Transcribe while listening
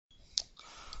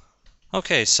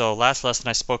Okay, so last lesson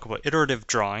I spoke about iterative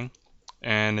drawing,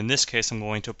 and in this case I'm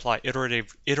going to apply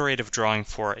iterative drawing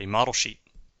for a model sheet.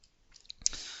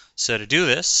 So to do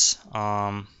this,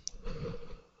 I'm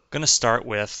going to start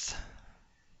with,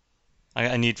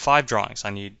 I need 5 drawings. I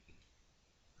need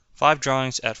 5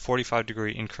 drawings at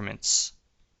 45-degree increments.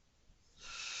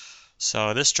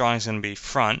 So this drawing is going to be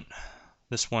front,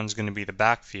 this one's going to be the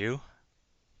back view.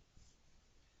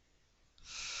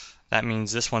 That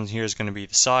means this one here is going to be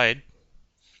the side.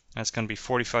 That's going to be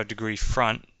 45-degree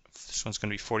front. This one's going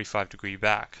to be 45-degree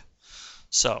back.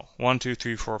 So 1, 2,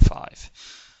 3, 4, 5.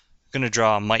 I'm going to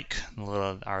draw Mike,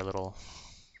 our little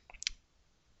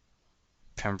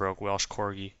Pembroke Welsh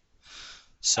Corgi.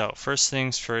 So first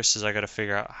things first is I got to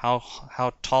figure out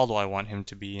how tall do I want him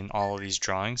to be in all of these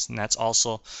drawings, and that's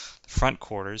also the front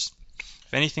quarters.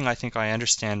 If anything, I think I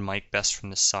understand Mike best from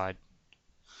this side.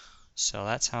 So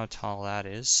that's how tall that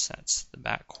is. That's the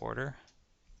back quarter.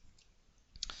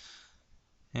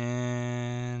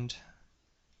 And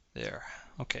there.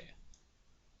 Okay.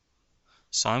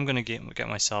 So I'm going to get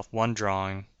myself one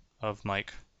drawing of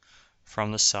Mike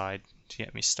from the side to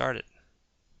get me started.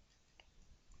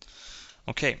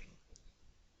 Okay.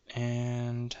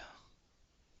 And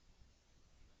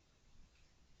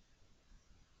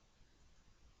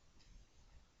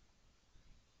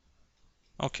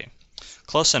okay.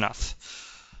 Close enough.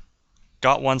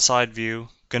 Got one side view,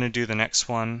 gonna do the next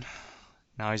one.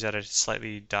 Now he's at a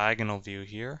slightly diagonal view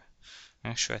here.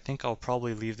 Actually, I think I'll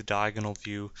probably leave the diagonal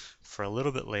view for a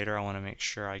little bit later. I want to make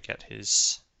sure I get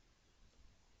his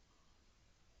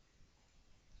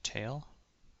tail.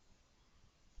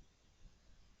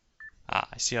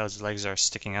 I see how his legs are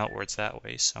sticking outwards that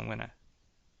way, so I'm gonna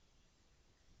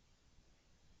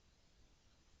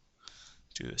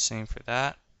do the same for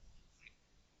that.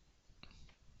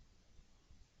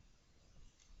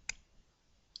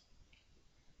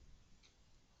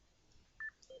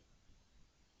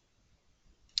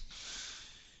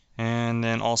 And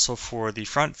then also for the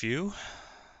front view,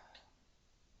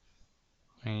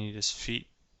 I need his feet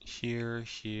here,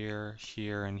 here,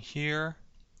 here, and here.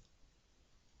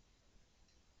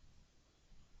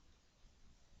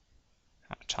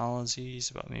 How tall is he?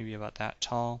 He's maybe about that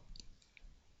tall.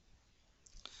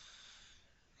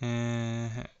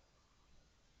 And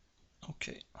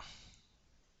okay.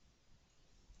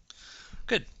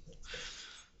 Good.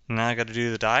 Now I got to do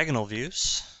the diagonal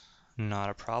views. Not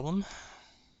a problem.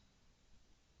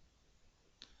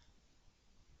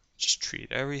 Just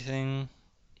treat everything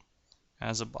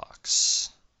as a box.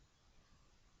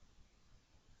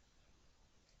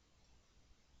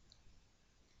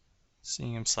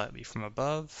 Seeing him slightly from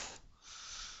above.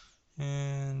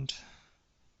 And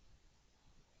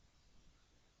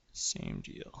same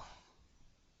deal.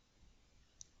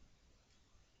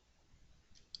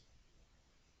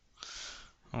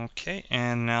 Okay,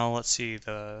 and now let's see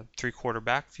the 3/4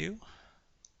 back view.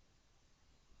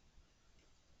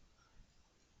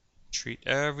 Treat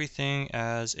everything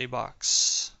as a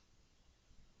box.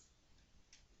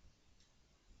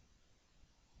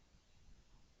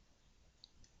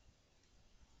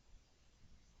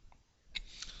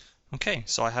 Okay,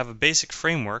 so I have a basic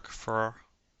framework for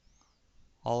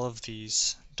all of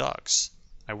these dogs.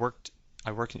 I work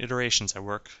in iterations, I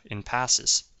work in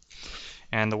passes.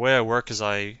 And the way I work is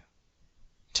I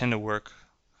tend to work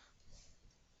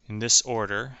in this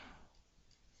order,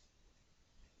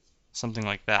 something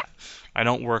like that. I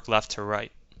don't work left to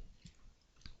right.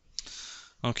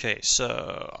 Okay,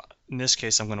 so in this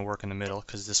case I'm going to work in the middle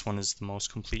because this one is the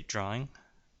most complete drawing.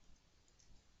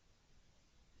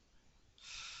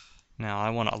 Now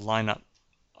I want to line up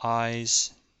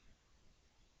eyes,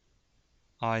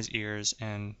 ears,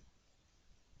 and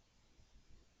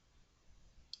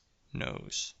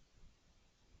nose.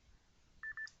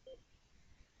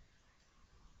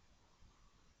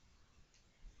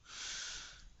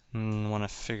 And I want to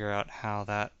figure out how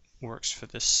that works for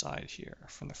this side here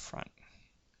from the front.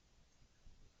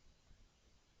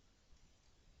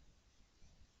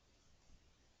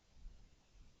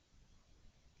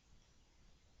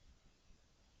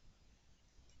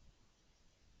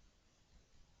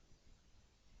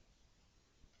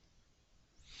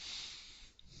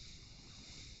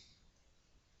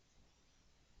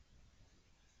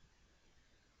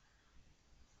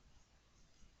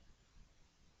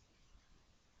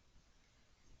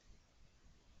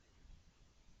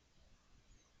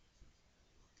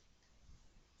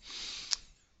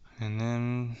 And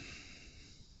then,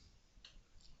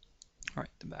 all right,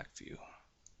 the back view.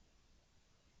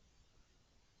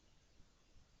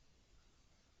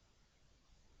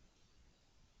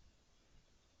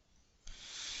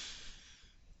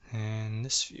 And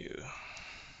this view.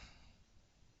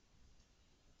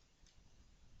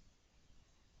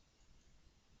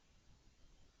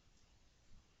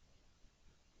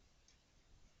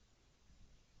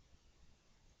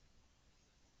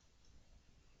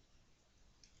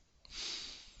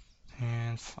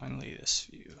 And finally this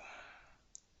view.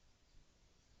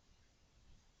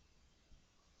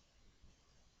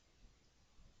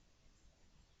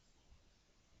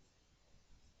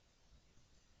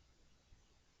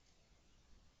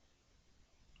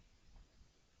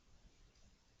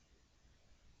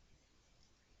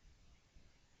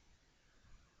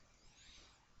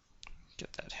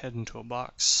 Get that head into a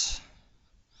box.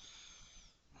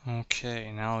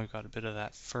 Okay, now we've got a bit of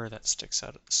that fur that sticks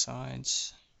out at the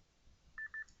sides.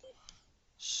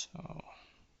 So I'm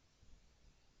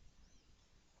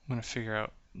going to figure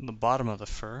out the bottom of the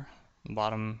fur, the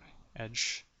bottom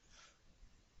edge.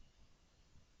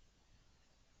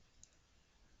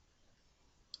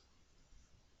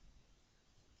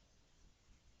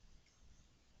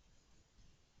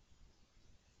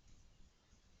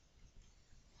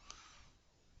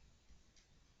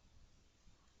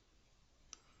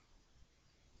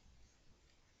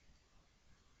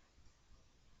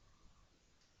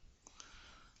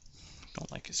 Don't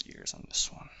like his ears on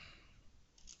this one.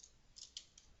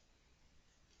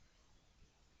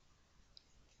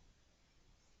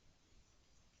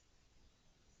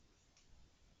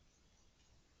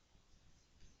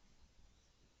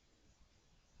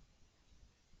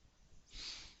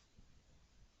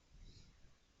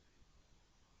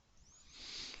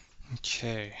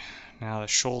 Okay, now the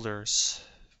shoulders.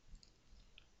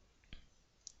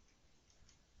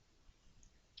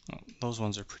 Oh, those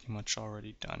ones are pretty much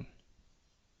already done.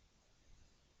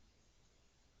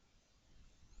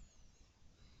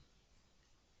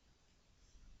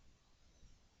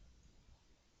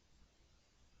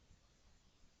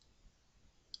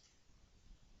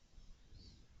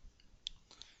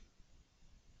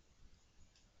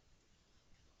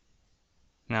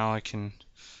 Now I can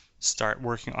start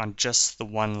working on just the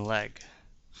one leg.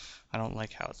 I don't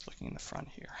like how it's looking in the front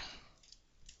here.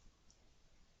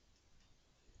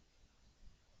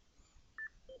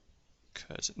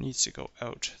 Because it needs to go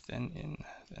out, then in,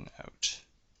 then out.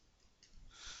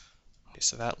 Okay,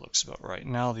 so that looks about right.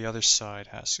 Now the other side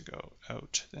has to go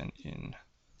out, then in,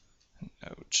 and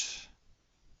out.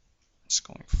 It's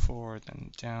going forward,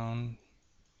 then down,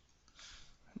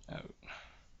 and out.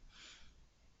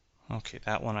 Okay,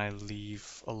 that one I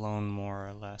leave alone more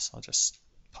or less. I'll just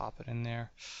pop it in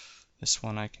there. This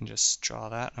one I can just draw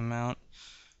that amount.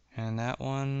 And that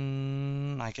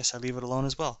one, I guess I leave it alone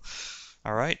as well.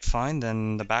 Alright, fine.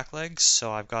 Then the back legs.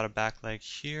 So I've got a back leg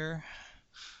here.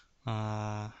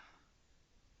 Okay,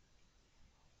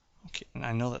 and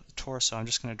I know that the torso, I'm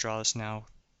just going to draw this now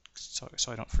so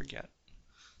I don't forget.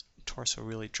 The torso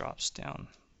really drops down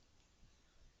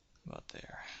about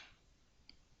there.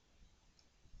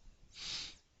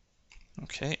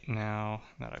 Okay, now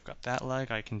that I've got that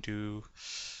leg, I can do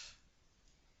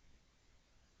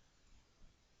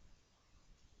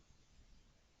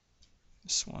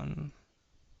this one.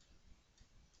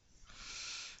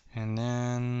 And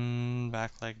then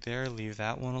back leg there, leave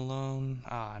that one alone.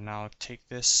 Now take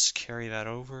this, carry that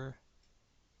over.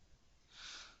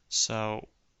 So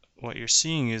what you're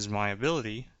seeing is my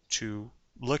ability to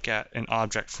look at an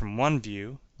object from one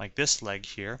view, like this leg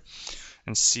here,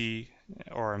 and see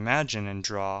or imagine and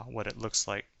draw what it looks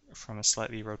like from a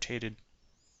slightly rotated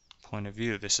point of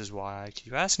view. This is why I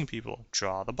keep asking people,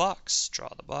 draw the box, draw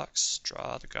the box,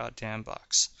 draw the goddamn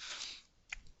box.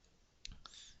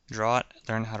 Draw it,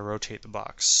 learn how to rotate the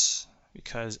box,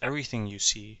 because everything you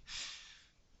see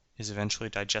is eventually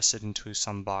digested into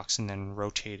some box and then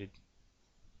rotated.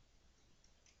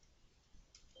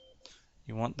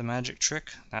 You want the magic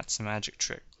trick? That's the magic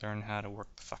trick. Learn how to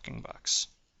work the fucking box.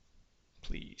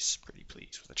 Please, pretty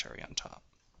please, with a cherry on top.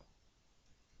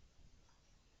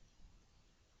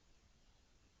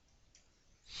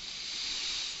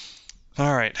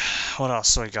 Alright, what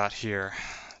else do I got here?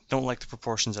 Don't like the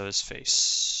proportions of his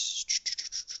face.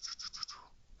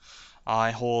 I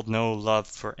hold no love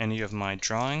for any of my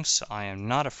drawings, so I am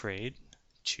not afraid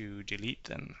to delete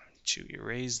them, to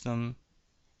erase them.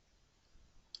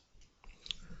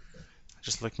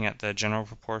 Just looking at the general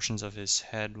proportions of his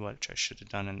head, which I should have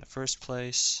done in the first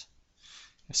place.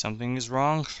 If something is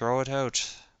wrong, throw it out.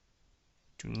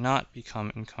 Do not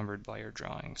become encumbered by your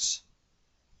drawings.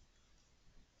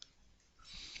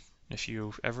 If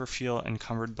you ever feel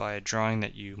encumbered by a drawing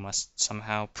that you must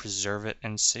somehow preserve it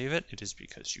and save it, it is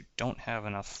because you don't have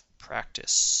enough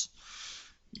practice.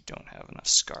 You don't have enough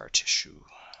scar tissue.